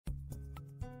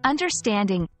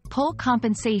Understanding pull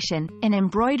compensation in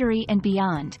embroidery and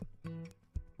beyond.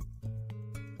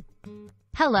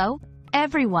 Hello,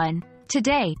 everyone.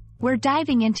 Today, we're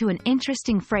diving into an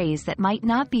interesting phrase that might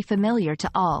not be familiar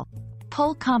to all: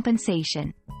 pull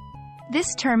compensation.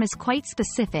 This term is quite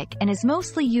specific and is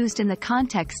mostly used in the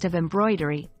context of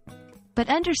embroidery, but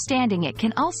understanding it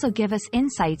can also give us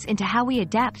insights into how we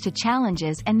adapt to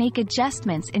challenges and make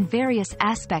adjustments in various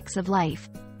aspects of life.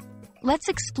 Let's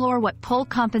explore what pull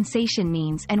compensation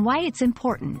means and why it's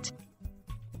important.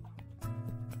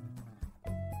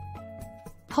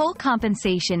 Pull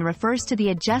compensation refers to the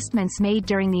adjustments made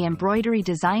during the embroidery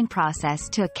design process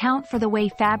to account for the way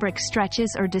fabric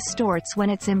stretches or distorts when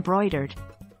it's embroidered.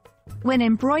 When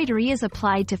embroidery is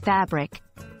applied to fabric,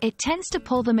 it tends to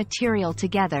pull the material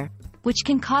together, which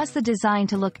can cause the design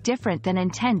to look different than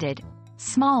intended,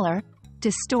 smaller,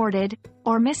 distorted,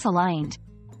 or misaligned.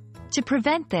 To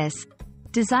prevent this,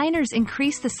 designers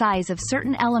increase the size of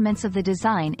certain elements of the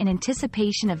design in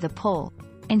anticipation of the pull,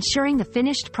 ensuring the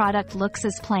finished product looks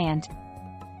as planned.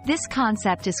 This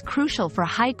concept is crucial for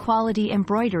high-quality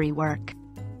embroidery work.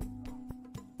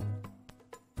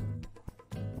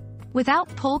 Without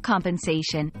pull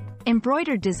compensation,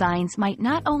 embroidered designs might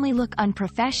not only look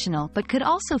unprofessional but could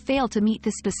also fail to meet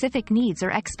the specific needs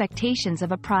or expectations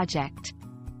of a project.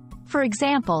 For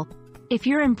example, if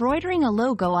you're embroidering a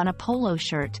logo on a polo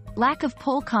shirt, lack of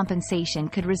pull compensation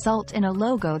could result in a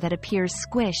logo that appears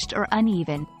squished or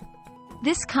uneven.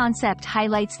 This concept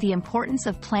highlights the importance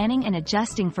of planning and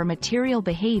adjusting for material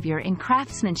behavior in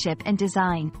craftsmanship and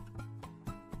design.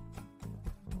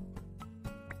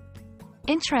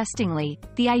 Interestingly,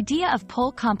 the idea of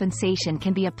pull compensation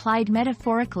can be applied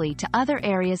metaphorically to other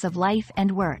areas of life and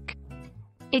work.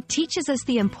 It teaches us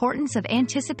the importance of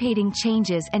anticipating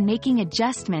changes and making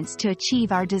adjustments to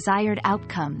achieve our desired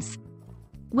outcomes.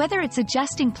 Whether it's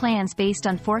adjusting plans based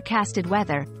on forecasted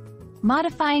weather,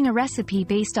 modifying a recipe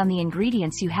based on the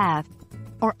ingredients you have,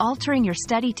 or altering your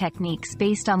study techniques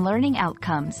based on learning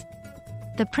outcomes,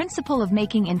 the principle of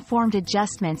making informed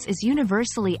adjustments is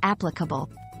universally applicable.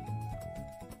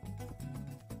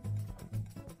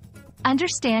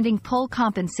 Understanding pull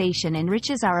compensation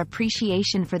enriches our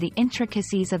appreciation for the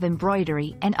intricacies of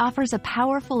embroidery and offers a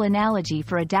powerful analogy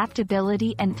for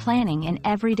adaptability and planning in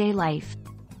everyday life.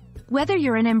 Whether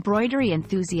you're an embroidery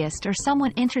enthusiast or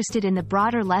someone interested in the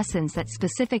broader lessons that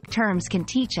specific terms can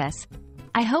teach us,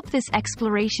 I hope this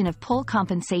exploration of pull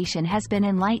compensation has been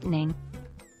enlightening.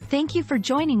 Thank you for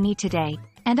joining me today,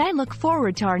 and I look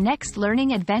forward to our next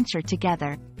learning adventure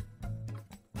together.